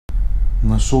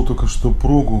Нашел только что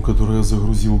прогу, которую я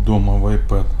загрузил дома в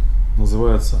iPad.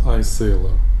 Называется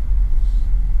iSailor.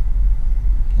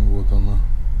 Вот она.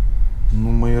 Ну,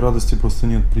 моей радости просто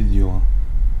нет предела.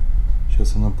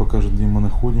 Сейчас она покажет, где мы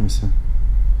находимся.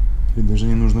 И даже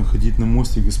не нужно ходить на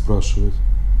мостик и спрашивать.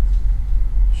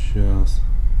 Сейчас.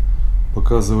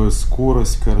 Показывает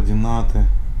скорость, координаты.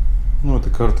 Ну, эта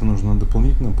карта нужно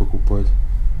дополнительно покупать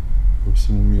по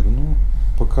всему миру. Ну,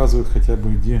 показывает хотя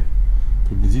бы, где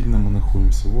приблизительно мы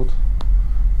находимся. Вот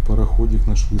пароходик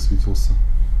наш высветился.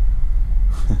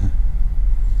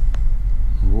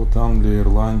 Вот Англия,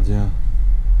 Ирландия.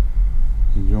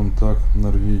 Идем так в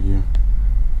Норвегию.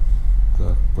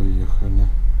 Так, поехали.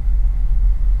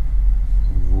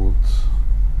 Вот.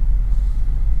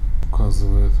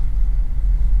 Указывает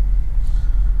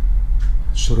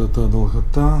широта,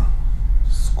 долгота,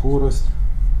 скорость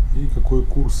и какой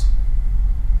курс.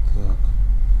 Так.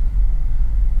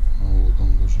 Вот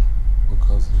он даже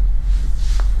показывает.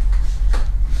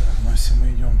 Так, ну если мы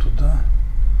идем туда,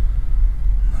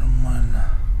 нормально.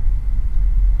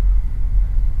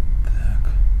 Так.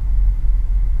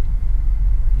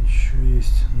 Еще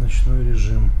есть ночной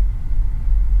режим.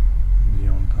 Где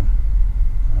он там?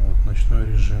 А вот ночной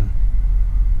режим.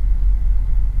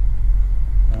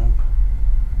 Оп.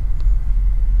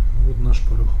 Вот наш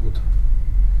пароход.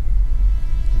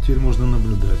 Теперь можно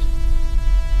наблюдать.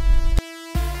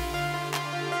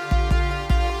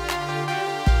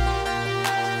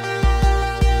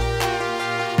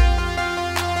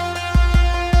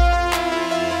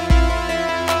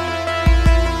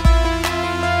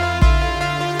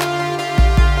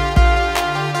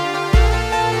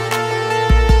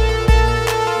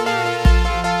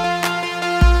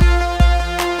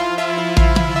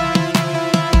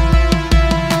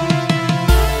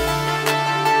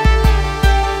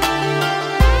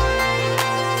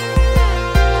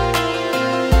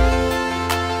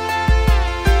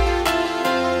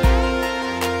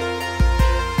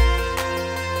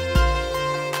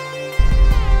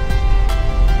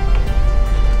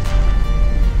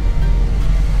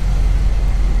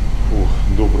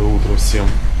 Всем.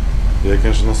 Я,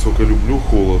 конечно, настолько люблю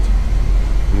холод,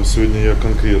 но сегодня я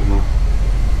конкретно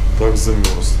так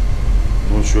замерз.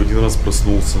 Ночью один раз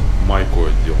проснулся, майку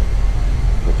одел.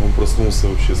 Потом проснулся,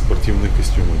 вообще спортивный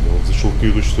костюм одел. Вот зашел в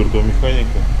каюту 4-го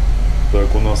механика.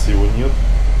 Так, у нас его нет.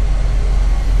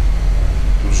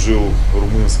 Тут жил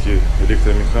румынский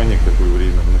электромеханик такой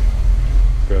временный.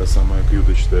 Такая самая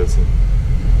каюта считается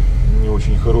не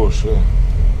очень хорошая.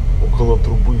 Около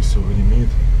трубы все гремит.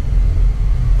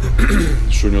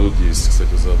 Что у него тут есть,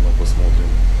 кстати, заодно посмотрим.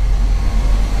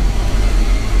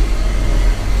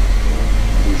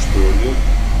 Душ, туалет.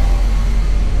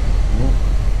 Ну,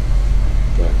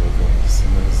 так, это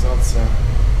сигнализация,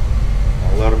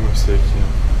 алармы всякие.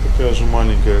 Такая же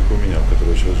маленькая, как у меня, в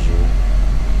которой сейчас живу.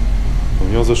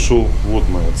 Я зашел, вот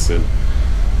моя цель.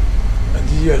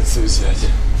 Одеяльце взять.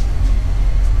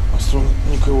 А что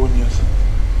никого нет.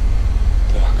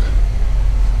 Так.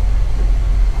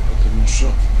 Потому что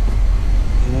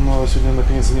надо сегодня на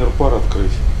кондиционер пар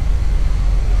открыть.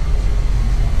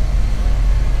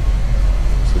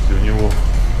 Кстати, у него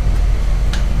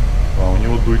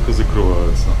дуйка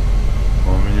закрывается,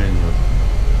 а у меня нет.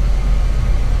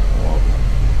 Ладно.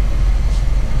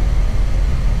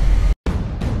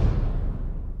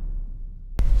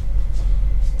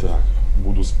 Так,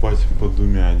 буду спать под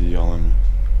 2 одеялами.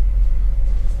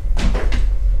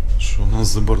 Что у нас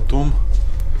за бортом?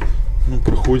 Ну,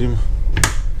 проходим,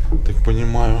 так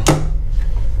понимаю,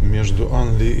 между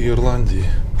Англией и Ирландией.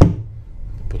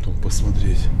 Потом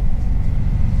посмотреть.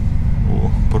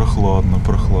 О, прохладно,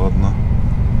 прохладно.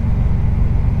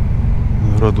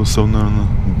 Градусов, наверное,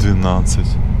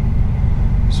 12.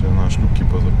 Все, надо шлюпки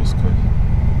позапускать.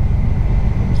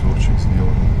 Обзорчик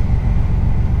сделан.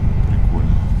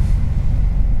 Прикольно.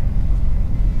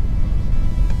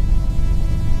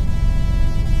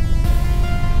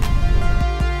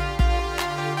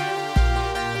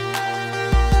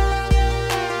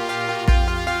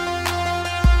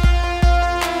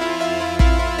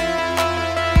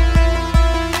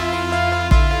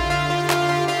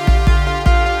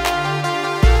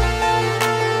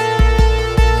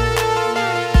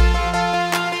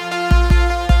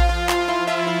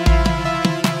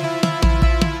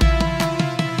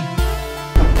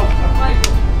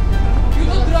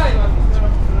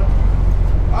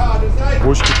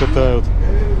 Бочки катают.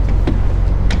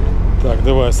 Так,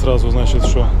 давай сразу, значит,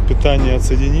 что? Питание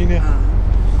отсоединили.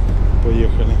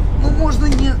 Поехали. Ну, можно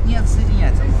не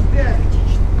отсоединять. Это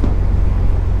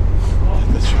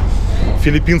что?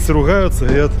 Филиппинцы ругаются,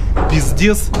 говорят,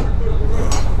 пиздец.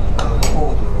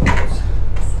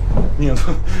 Нет.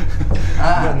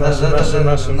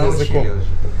 Нашим языком.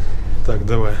 Так,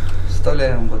 давай.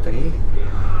 Вставляем батареи.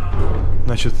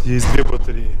 Значит, есть 2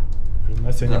 батареи.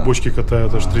 Настя, они бочки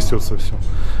катают, аж трясется все.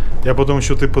 Я потом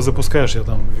еще ты позапускаешь, я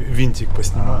там винтик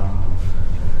поснимаю.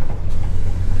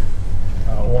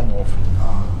 On-off.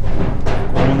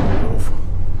 On-off.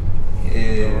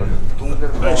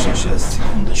 Дальше, сейчас,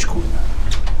 секундочку.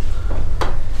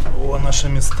 О, наши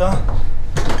места.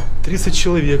 30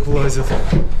 человек влазят.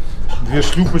 2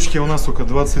 шлюпочки, а у нас только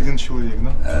 21 человек,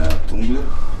 да? Тумблер.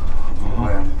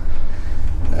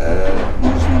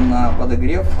 Можно на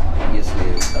подогрев,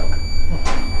 если так.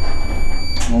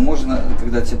 Но можно,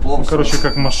 когда тепло. Ну, короче,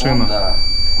 как машина. Да.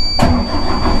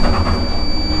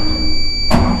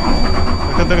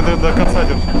 Так, до конца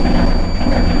держи.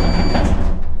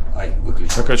 Ай,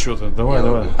 выключи. Так, а что ты? Давай.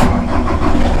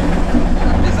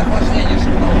 Без охлаждения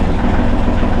шагнул.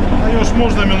 Даешь,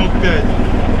 можно минут 5.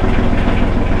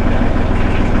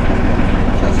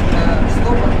 Сейчас у меня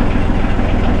стопор.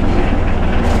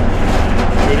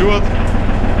 Вперед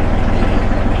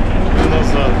и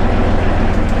назад.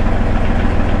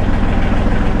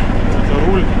 Это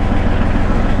руль.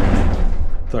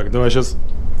 Так, давай сейчас,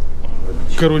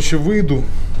 короче, выйду.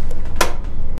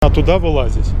 А туда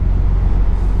вылазить?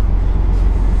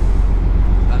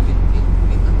 Там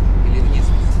видно? Или вниз?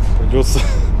 Придется.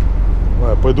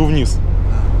 Давай, пойду вниз.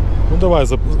 Ну давай,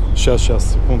 сейчас,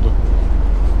 секунду.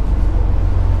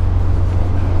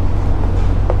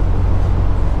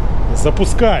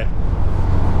 Запускай.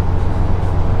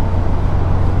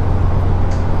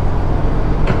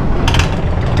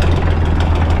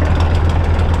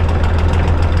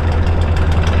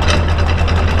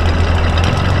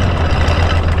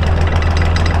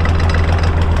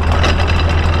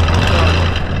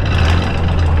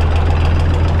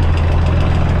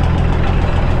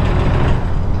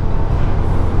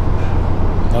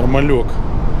 Нормалек.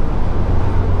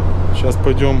 Сейчас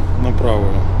пойдем на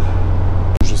правую.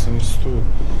 Ужас, они стоят.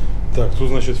 Так, тут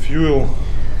значит fuel,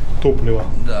 топливо.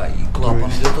 Да, и клапан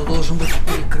где-то должен быть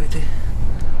перекрытый.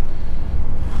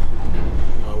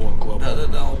 А вон клапан.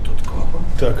 Да, вот тут клапан.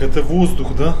 Так, это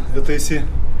воздух, да? Это если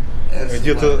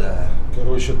где-то, да.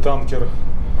 короче, танкер,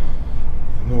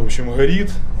 ну, в общем,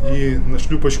 горит, и на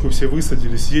шлюпочку все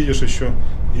высадились, едешь еще,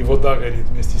 и вода горит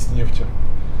вместе с нефтью.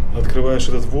 Открываешь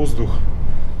этот воздух,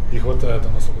 и хватает у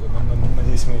нас, на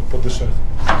 10 минут подышать.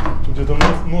 Тут где-то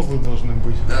нозлы должны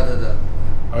быть. Да.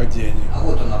 А где они? А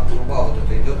вот она, труба вот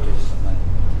эта идет, то есть она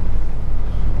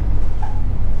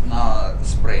на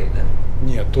спрей, да?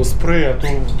 Нет, то спрей, а то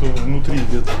внутри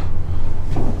где-то.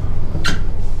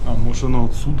 А может она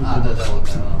отсюда? Да, вот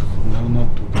она. Наверное,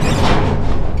 оттуда.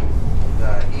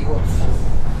 Да, и вот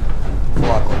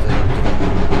флаг вот этот.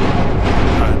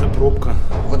 А, это пробка.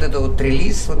 Вот это вот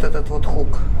релиз, вот этот вот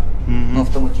хук. Но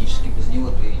автоматически, без него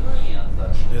ты не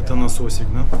отдашь. Это насосик,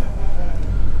 да?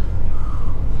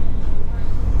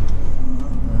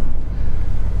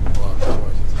 Ладно,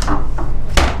 хватит.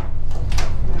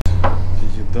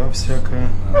 Еда всякая.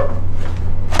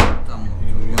 Там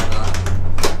вода.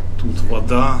 Тут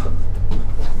вода.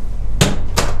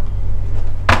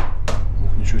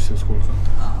 Ух, ничего себе сколько.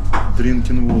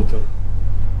 Drinking water.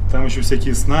 Там еще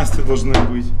всякие снасти должны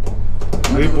быть.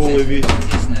 Рыбу ловить.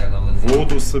 Здесь, наверное,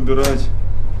 воду собирать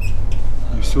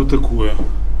и все такое.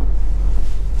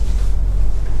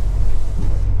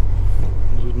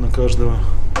 Тут на каждого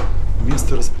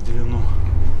место распределено.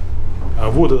 А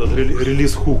вот этот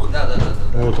релиз хук. Да.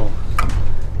 Вот он.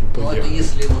 Ну это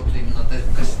если вот именно ты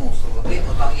коснулся воды,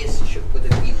 но там есть еще какой-то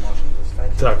пин можно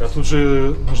достать. Так, а тут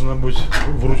же нужно быть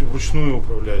вручную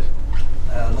управлять.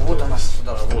 Ну вот она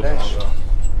сюда вставляешь. Вот она,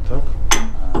 да.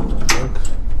 Так.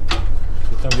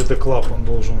 Там где-то клапан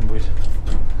должен быть.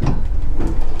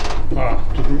 А,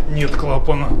 тут нет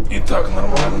клапана. И так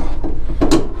нормально.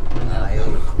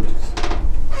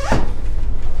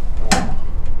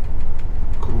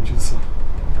 Крутится.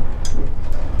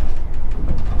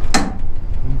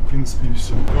 Ну, в принципе, и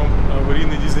все. Идем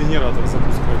аварийный дизель-генератор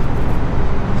запускать.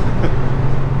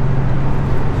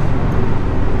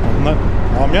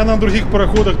 А у меня на других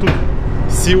пароходах тут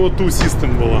CO2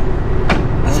 систем была.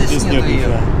 А здесь нет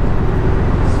ее.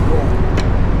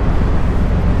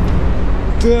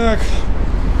 Так.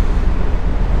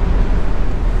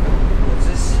 Вот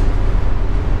здесь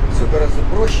все гораздо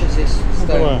проще. Здесь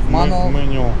ставим мануал.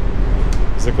 Меню.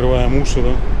 Закрываем уши,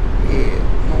 да? И,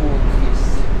 ну вот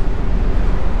есть.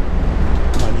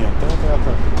 А, нет,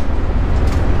 так.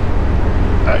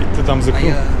 Ай, ты там закрыл.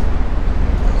 А я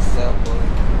забыл.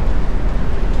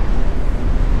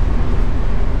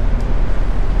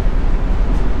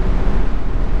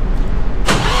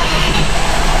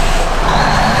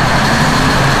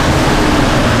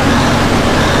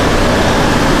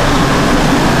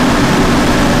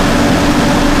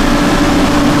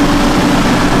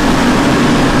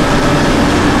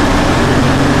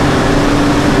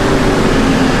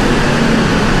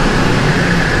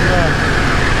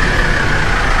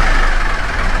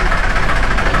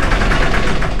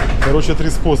 Короче, 3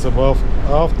 способа.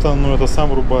 Авто, ну это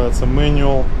сам рубается,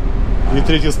 manual. И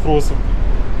третий способ.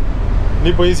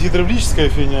 Либо есть гидравлическая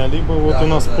фигня, либо вот да, у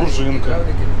нас да, пружинка.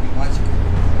 Гидравлика, пневматика.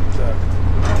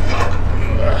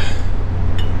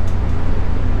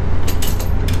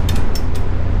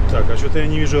 Так, а что-то я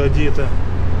не вижу, а где это?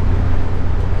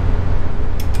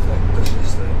 Так, даже не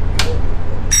знаю.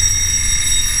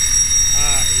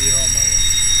 А, ё-моё.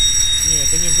 Не,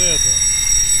 это не за это.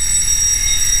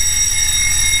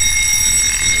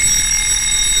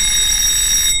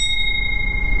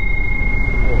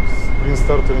 О, Sprint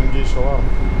Starter Engage Alarm.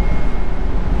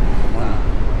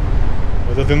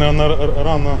 Это ты, наверное,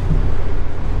 рано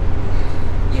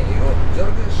Не, ее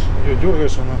дергаешь, ее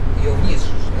дергаешь, она. ее вниз же,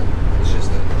 да?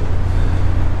 Чисто.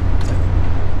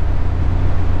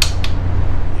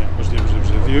 Нет, подожди.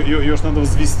 Ее ж надо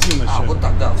взвести начать. А, вот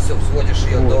так, да, все, взводишь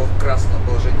ее Вот. до красного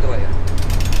положения. Давай я.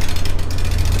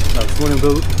 Так,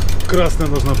 смотрим, красная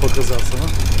должна показаться,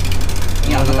 да?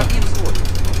 Не, она так не взводит.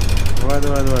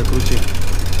 Давай, крути.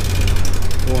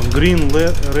 Вон, green,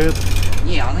 red.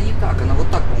 Не, она не так, она вот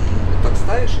так, по-моему, вот так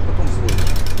ставишь и потом взводишь.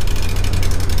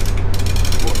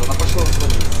 Вот, она пошла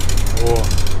взводиться. О.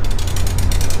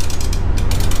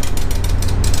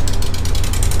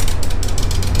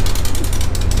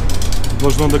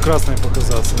 Должно до красной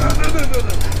показаться. Да?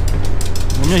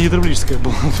 У меня гидравлическая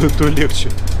была, то легче.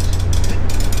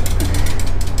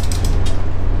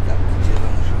 Так, где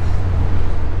там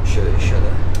уже? Еще,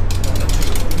 да.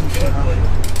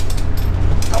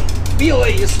 Там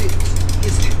белая, если...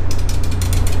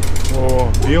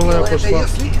 О, белая пошла.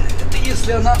 Это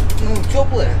если она, ну,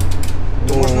 теплая,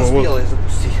 то можно с вот, белой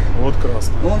запустить. Вот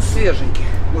красная. Но он свеженький.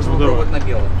 Можно Ну, попробовать на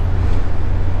белом.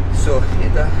 Все,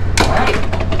 это...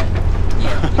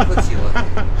 Нет, не хватило.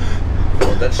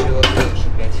 Вот, дальше его дальше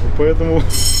опять. Поэтому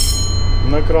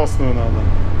на красную надо.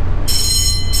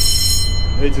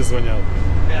 Эти звонят.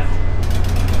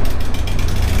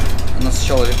 Она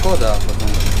сначала легко, да, а потом...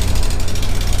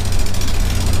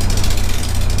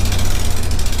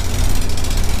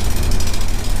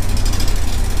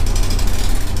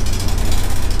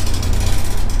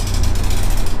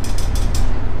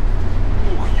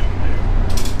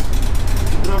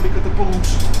 Гидравлика-то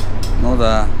получше. Ну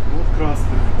да. Вот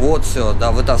красная. Вот все,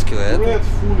 да, вытаскивай это. Red,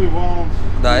 fully wound.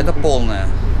 Да, это полная.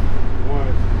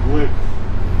 White, black.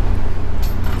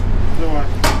 Давай.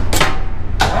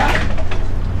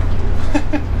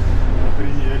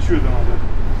 Охренеть, а что это надо?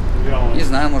 Реально. Не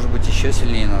знаю, может быть, еще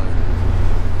сильнее надо.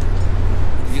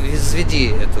 Взведи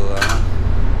эту.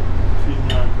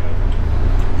 Фигня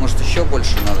какая-то. Может, еще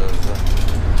больше надо.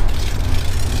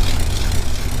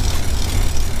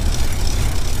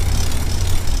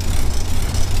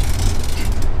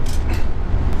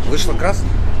 Вышло красный?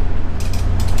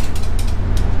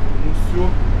 Ну все.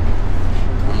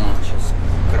 Она сейчас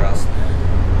красная.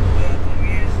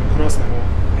 Красный.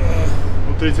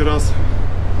 Вот третий раз.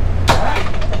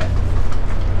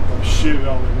 Вообще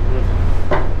вялый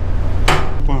какой-то.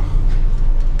 Опа.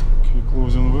 Key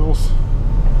closing wheels.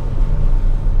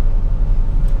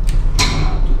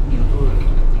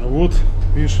 А вот,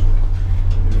 видишь,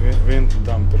 vent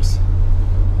dampers.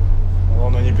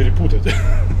 Главное не перепутать.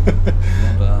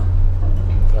 Ну да.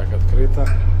 Так, открыто.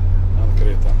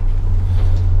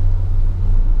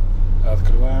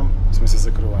 Открываем. В смысле,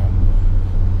 закрываем.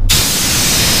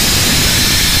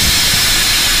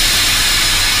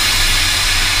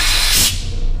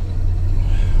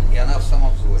 И она в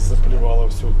самовзводе. Заплевала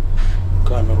всю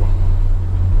камеру.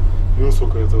 Видел,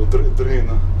 сколько этого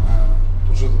дрейна.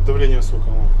 Тут же давление сколько,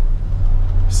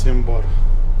 7 бар.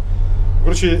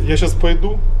 Короче, я сейчас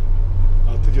пойду,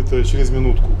 а ты где-то через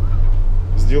минутку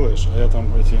сделаешь, а я там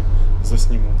эти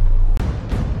засниму.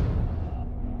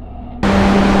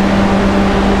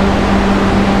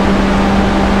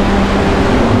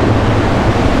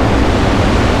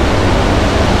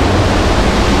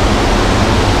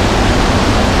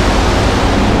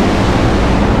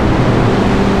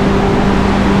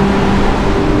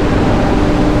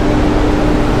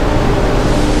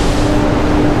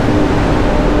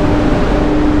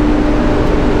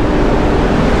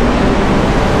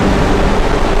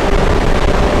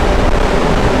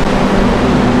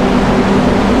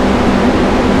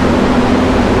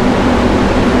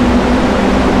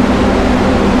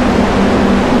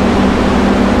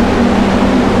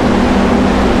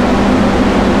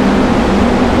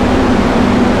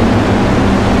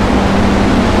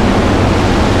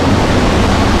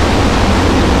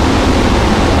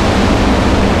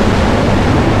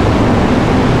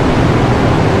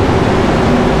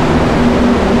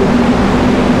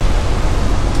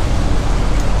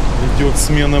 Идет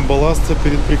смена балласта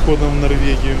перед приходом в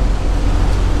Норвегию.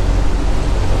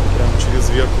 Прям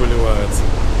зверх выливается.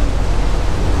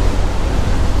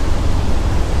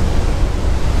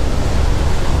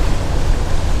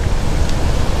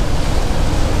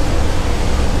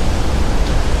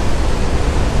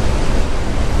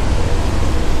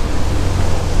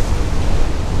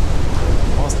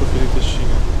 Масло перетащили.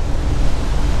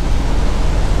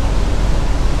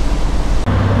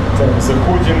 Так,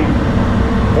 заходим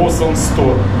в Боцман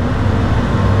Стор.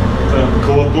 Это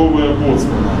кладовая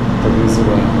боцмана, так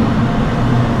называемая.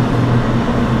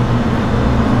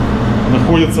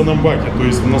 Находится на баке, то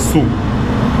есть в носу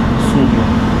судна.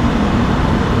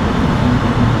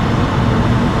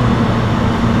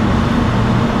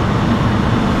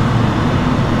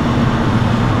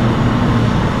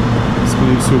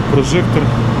 Скорее всего, прожектор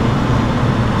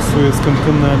в Суэцком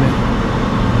канале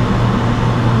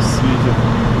светит.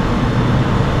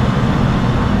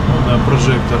 Ну да,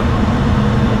 прожектор.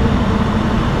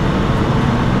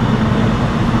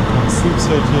 Концы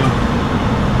всякие.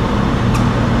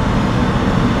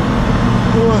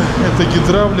 Ой, это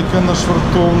гидравлика на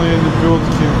швартовные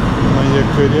лебедки, на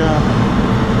якоря.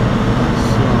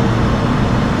 Все.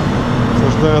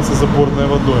 Охлаждается заборной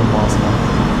водой масло.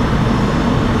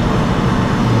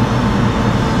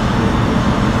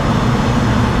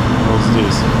 Вот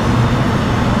здесь.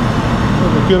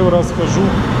 Ну, первый раз хожу.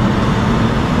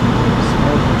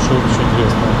 Смотрим, что еще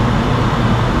интересного.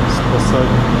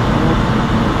 Спасать.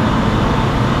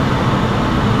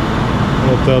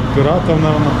 Это от пиратов,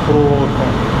 наверное, проволока.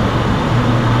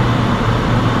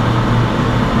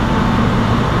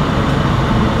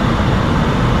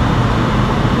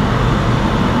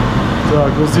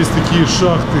 Так, вот здесь такие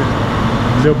шахты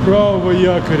для правого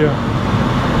якоря.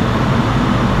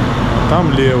 А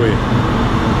там левый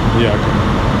якорь.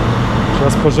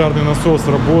 Сейчас пожарный насос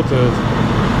работает.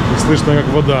 И слышно, как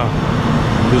вода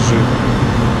бежит.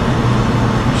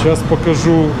 Сейчас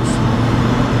покажу,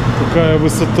 какая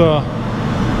высота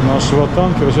нашего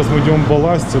танкера. Сейчас мы идем в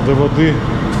балласте до воды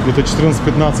где-то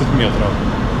 14-15 метров.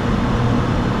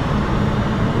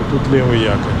 И тут левый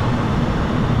якорь.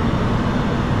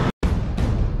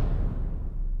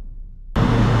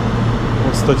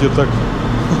 Вот, кстати, так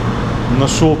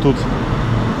нашел тут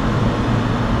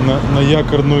на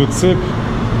якорную цепь.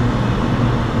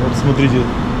 Вот смотрите,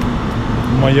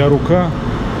 моя рука.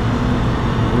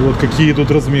 И вот какие тут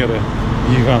размеры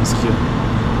гигантские.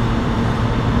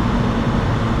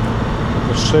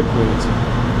 Шеклы эти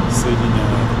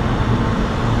соединяют.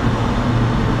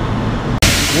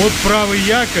 Вот правый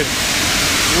якорь,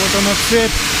 вот она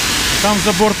цепь, там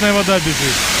забортная вода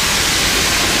бежит.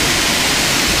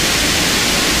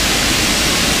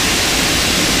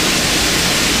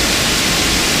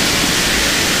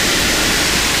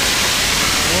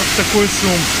 Вот такой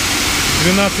шум,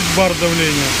 12 бар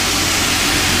давления.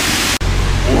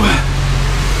 Ой.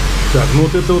 Так, ну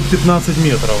вот это вот 15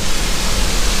 метров.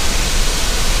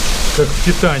 Как в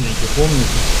Титанике,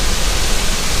 помните?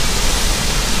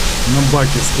 На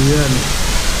баке стояли.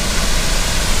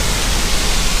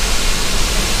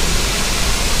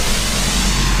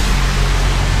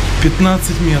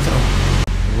 «15 метров».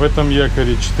 В этом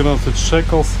якоре 14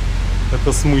 шеклс.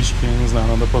 Это смычки, я не знаю,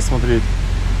 надо посмотреть.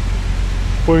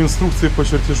 По инструкции, по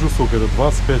чертежу, сколько это?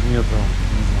 25 метров.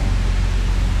 Не знаю.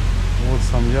 Вот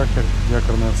сам якорь,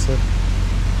 якорная цепь.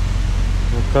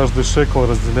 Вот каждый шекл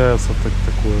разделяется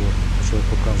такой вот, что я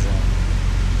показывал.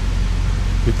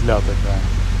 Петля такая.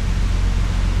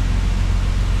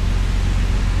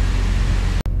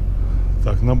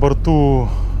 Так, на борту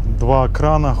два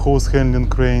крана hose handling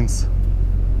cranes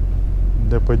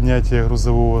для поднятия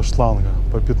грузового шланга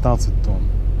по 15 тонн.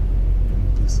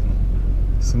 Написано.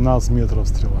 17 метров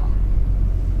стрела.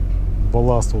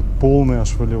 Балласт вот полный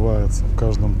аж выливается в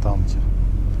каждом танке.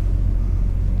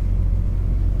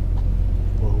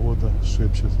 Погода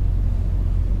шепчет.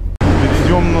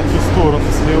 Перейдем на ту сторону,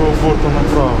 с левого борта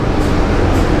направо.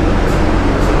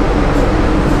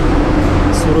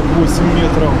 48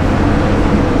 метров.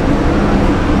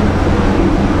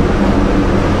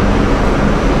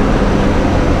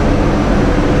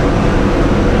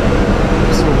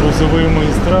 Все, грузовые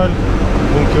магистраль,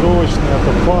 бункеровочный,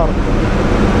 автопарк.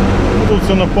 Ну, тут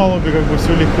все на палубе, как бы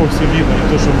все легко, все видно, не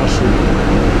то что машины.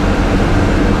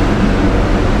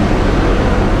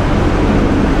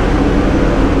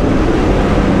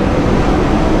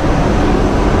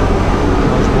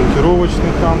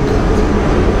 Бункеровочный танк.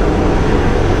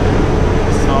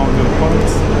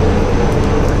 Паркс.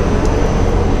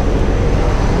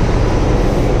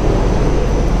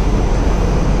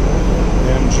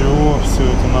 МГО, все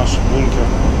это наш бункер.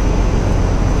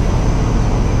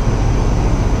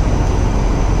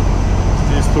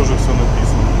 Здесь тоже все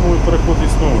написано. Ну и пароход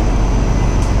есть новый.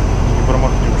 Не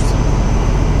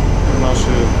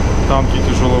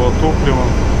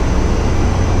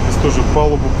тоже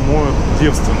палубу моют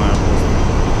девственная воздух.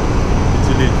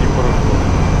 5-летний пароход.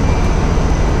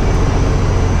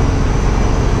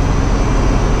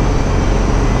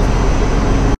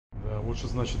 Да, вот что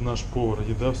значит наш повар.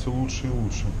 Еда все лучше и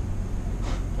лучше.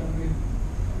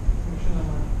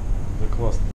 Да,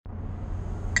 классно.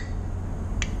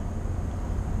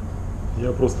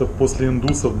 Я просто после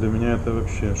индусов, для меня это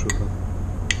вообще что-то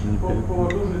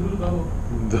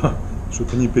да,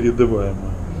 что-то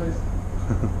непередаваемое.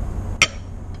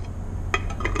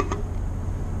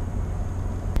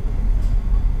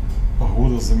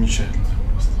 Погода замечательная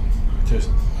просто. Хотя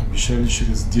обещали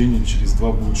через день или через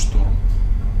 2 будет шторм.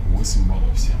 8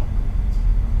 баллов всем.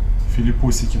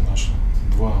 Филиппосики наши.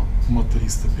 2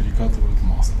 моториста перекатывают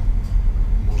масло.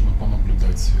 Можно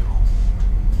понаблюдать сверху.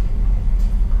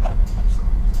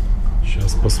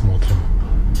 Сейчас посмотрим.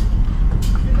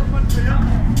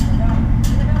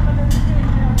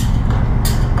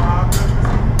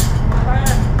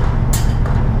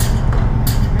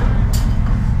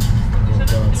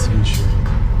 Вода отсвечивает.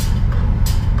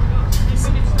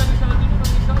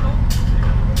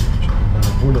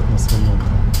 Болят нас ремонтом.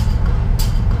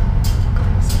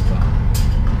 Красота.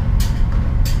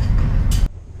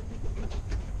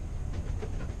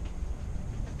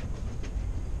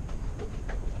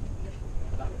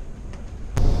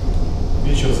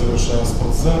 Вечер завершаю в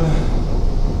спортзале.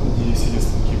 Надеюсь, эти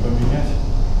станки поменять.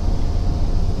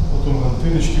 Потом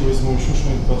гантелечки возьму, еще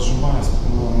что-нибудь поджимаюсь,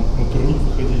 на турник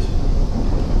выходить.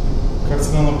 Как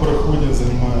всегда на пароходе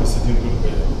занимаюсь один только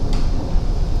я.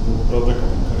 Правда,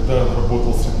 когда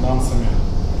работал с финансами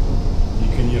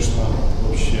и, конечно,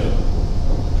 вообще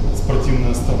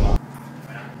спортивная страна.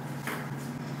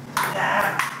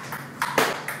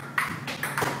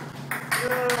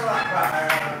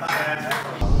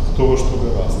 Кто во что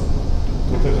гораздо.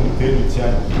 Кто-то гантели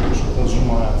тянет, кто-то что-то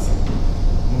отжимается.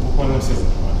 Ну, буквально все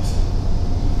занимались.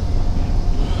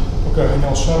 Пока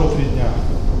гонял шару 3 дня,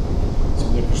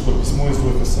 сегодня пришло письмо из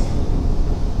офиса.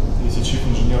 Если чип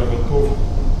инженера готов,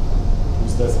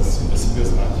 пусть даст о себе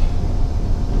знать.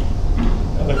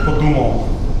 Я так подумал,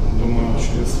 думаю,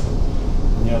 через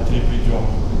дня 3 придем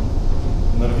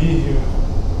в Норвегию,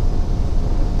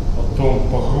 потом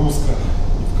погрузка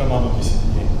и в Канаду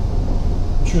 10 дней.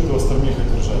 Что этого стормеха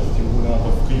держать? Тем более надо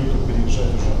в каюту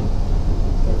переезжать уже.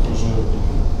 Так уже,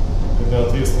 когда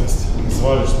ответственность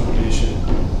взвалишь на плечи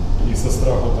и со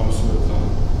страху там все это,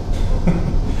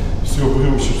 все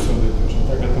выучишь, все дойдешь.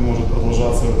 А так это может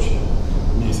продолжаться вообще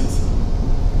месяц.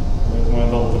 Поэтому я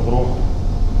дал добро.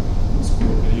 Скоро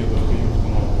перееду в каюту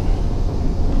новую.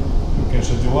 Ну,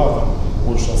 конечно, дела там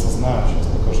больше осознаю. Сейчас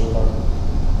покажу, как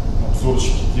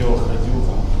обзорчики делал, ходил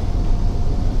там.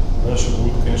 Дальше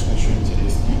будет, конечно, еще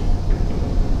интереснее.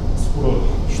 Скоро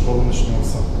шторм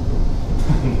начнется.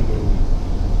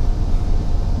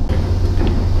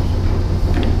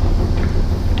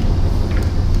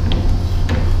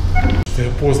 Я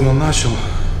поздно начал.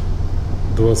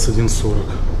 21:40.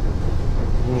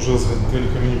 Но уже с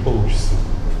гантельками не получится.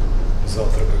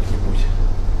 Завтра как-нибудь.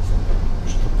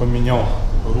 Что поменял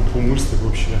группу мышц, так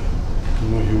вообще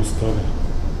многие устали.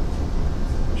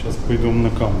 Сейчас пойдем на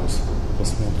камбус.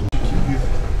 Посмотрим.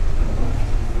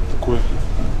 Такой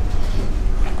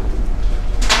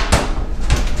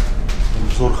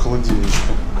обзор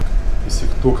холодильничка. Если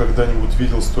кто когда-нибудь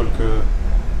видел столько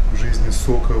в жизни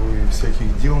соков и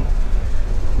всяких дел,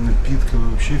 напитков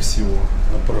и вообще всего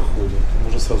на пароходе, то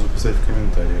можно сразу писать в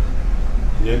комментариях.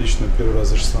 Я лично первый раз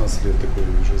за 16 лет такое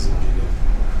вижу изобилие.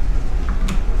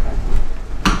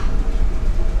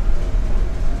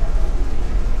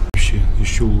 Вообще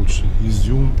еще лучше.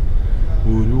 Изюм,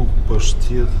 урюк,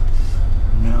 паштет,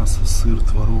 мясо, сыр,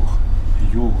 творог,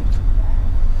 йогурт.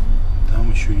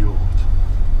 Там еще йогурт.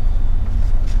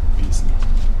 Песня.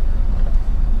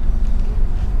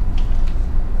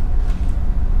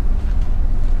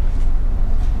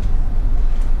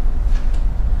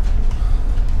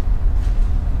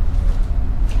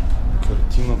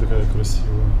 Картина такая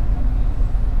красивая.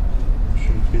 В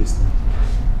общем, песня.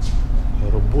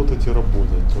 Работать и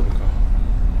работать только.